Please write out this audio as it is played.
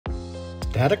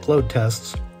Static load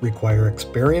tests require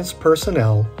experienced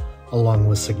personnel along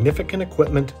with significant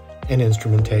equipment and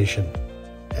instrumentation.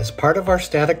 As part of our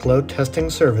static load testing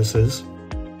services,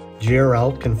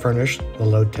 GRL can furnish the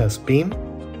load test beam,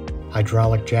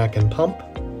 hydraulic jack and pump,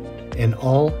 and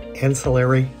all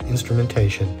ancillary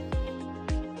instrumentation.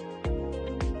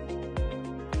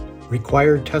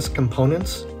 Required test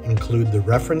components include the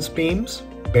reference beams,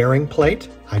 bearing plate,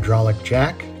 hydraulic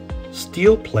jack,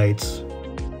 steel plates,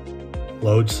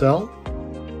 load cell,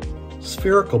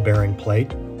 spherical bearing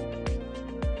plate,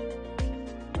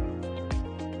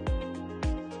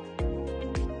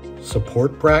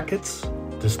 support brackets,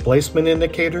 displacement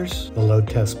indicators, the load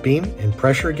test beam, and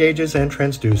pressure gauges and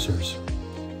transducers.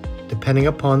 Depending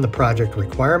upon the project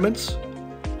requirements,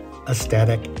 a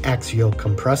static axial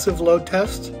compressive load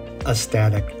test, a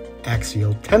static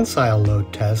axial tensile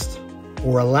load test,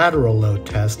 or a lateral load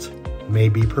test may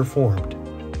be performed.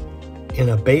 In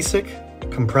a basic,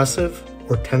 compressive,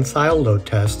 or tensile load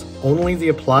test, only the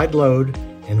applied load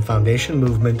and foundation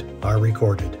movement are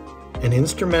recorded. An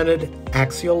instrumented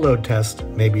axial load test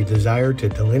may be desired to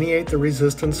delineate the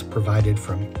resistance provided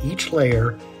from each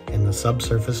layer in the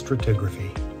subsurface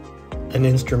stratigraphy. An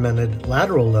instrumented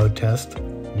lateral load test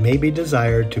may be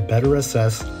desired to better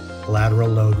assess lateral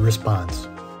load response.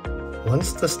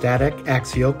 Once the static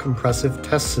axial compressive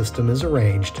test system is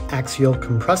arranged, axial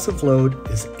compressive load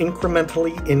is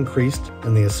incrementally increased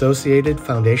and the associated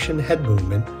foundation head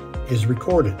movement is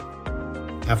recorded.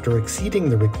 After exceeding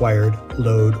the required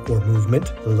load or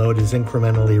movement, the load is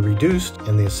incrementally reduced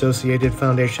and the associated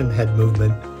foundation head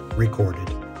movement recorded.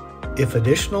 If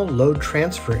additional load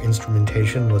transfer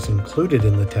instrumentation was included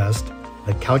in the test,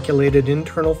 the calculated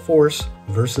internal force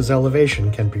versus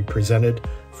elevation can be presented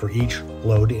for each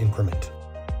load increment.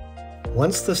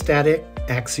 Once the static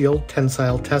axial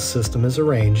tensile test system is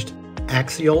arranged,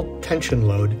 axial tension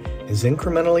load is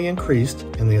incrementally increased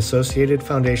and the associated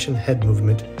foundation head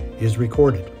movement is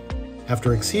recorded.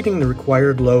 After exceeding the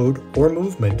required load or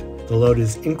movement, the load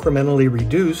is incrementally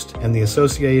reduced and the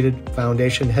associated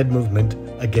foundation head movement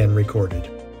again recorded.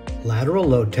 Lateral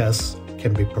load tests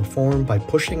can be performed by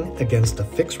pushing against a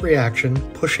fixed reaction,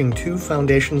 pushing two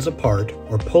foundations apart,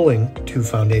 or pulling two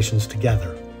foundations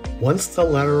together. Once the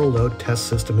lateral load test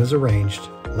system is arranged,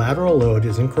 lateral load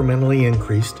is incrementally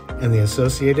increased and the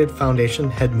associated foundation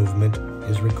head movement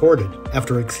is recorded.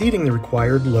 After exceeding the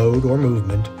required load or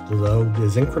movement, the load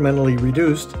is incrementally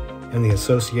reduced and the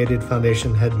associated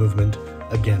foundation head movement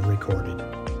again recorded.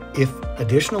 If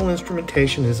additional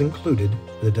instrumentation is included,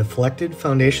 the deflected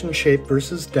foundation shape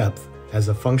versus depth as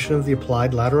a function of the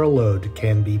applied lateral load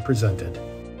can be presented.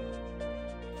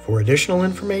 For additional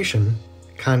information,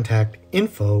 contact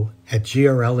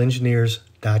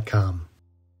info@grlengineers.com.